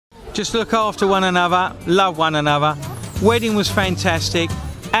Just look after one another, love one another. Wedding was fantastic,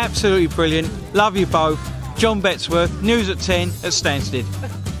 absolutely brilliant. Love you both. John Bettesworth, News at 10 at Stansted.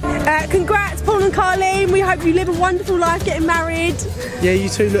 Congrats, Paul and Carleen. We hope you live a wonderful life getting married. Yeah, you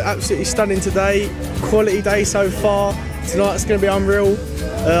two look absolutely stunning today. Quality day so far. Tonight's going to be unreal.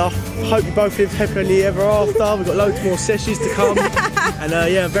 I hope you both live happily ever after. We've got loads more sessions to come. And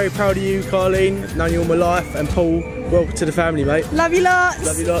yeah, I'm very proud of you, Carleen. Known you all my life. And Paul, welcome to the family, mate. Love you lots.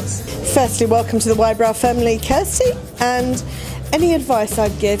 Love you lots. Firstly, welcome to the Wybrow family, Kirsty. And any advice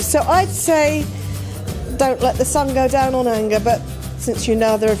I'd give, so I'd say don't let the sun go down on anger, but since you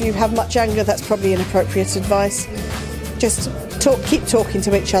neither of you have much anger, that's probably inappropriate advice. Just keep talking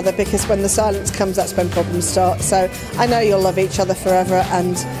to each other, because when the silence comes, that's when problems start. So I know you'll love each other forever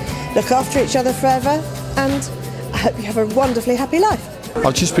and look after each other forever, and I hope you have a wonderfully happy life.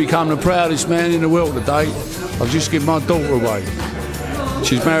 I've just become the proudest man in the world today. I've just given my daughter away.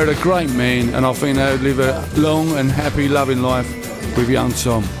 She's married a great man, and I think they'll live a long and happy, loving life with young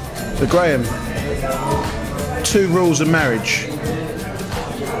Tom. So Graham, 2 rules of marriage.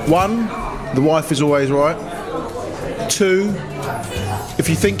 1, the wife is always right. 2, if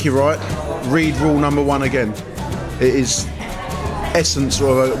you think you're right, read rule number 1 again. It is essence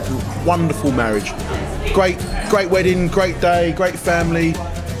of a wonderful marriage. Great wedding, great day, great family.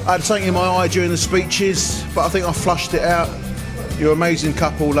 I had something in my eye during the speeches, but I think I flushed it out. You're an amazing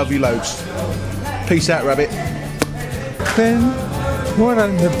couple, love you loads. Peace out, Rabbit. Then, why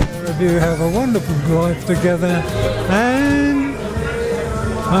don't the pair of you have a wonderful life together, and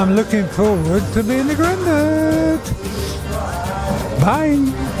I'm looking forward to being a granddad. Bye.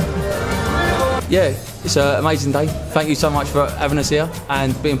 Yeah, it's an amazing day. Thank you so much for having us here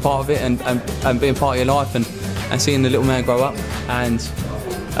and being part of it, and being part of your life, and seeing the little man grow up. And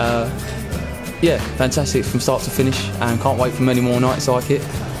yeah, fantastic from start to finish, and can't wait for many more nights like it.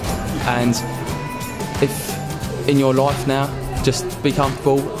 And if in your life now, just be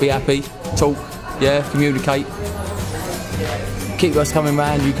comfortable, be happy, talk, yeah, communicate. Keep us coming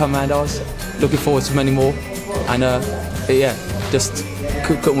round, you come round us. Looking forward to many more. And yeah, just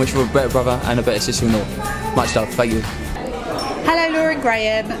couldn't wish for a better brother and a better sister-in-law. Much love, thank you. Hello, Laura and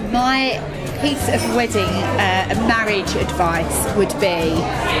Graham. My piece of wedding and marriage advice would be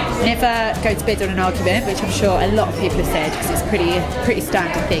never go to bed on an argument, which I'm sure a lot of people have said because it's a pretty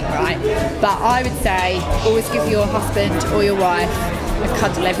standard thing, right? But I would say always give your husband or your wife a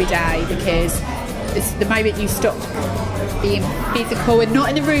cuddle every day, because it's the moment you stop being physical and not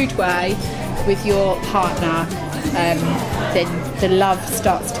in a rude way with your partner, then the love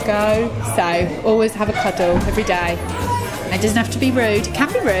starts to go. So always have a cuddle every day. And it doesn't have to be rude. It can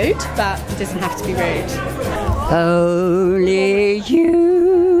be rude, but it doesn't have to be rude. Only you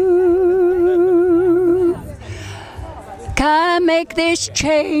can make this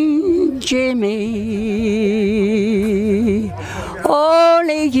change in me.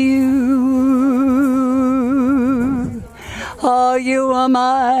 Only you. Oh, you are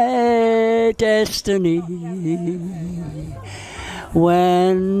my destiny.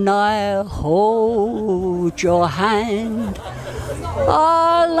 When I hold your hand,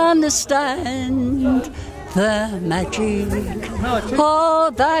 I'll understand the magic all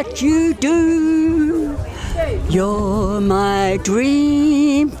that you do. You're my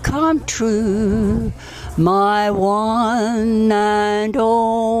dream come true, my one and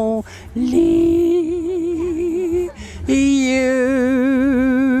only you.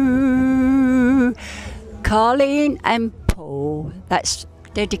 Carleen and Paul, that's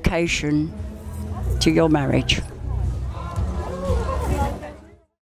dedication to your marriage.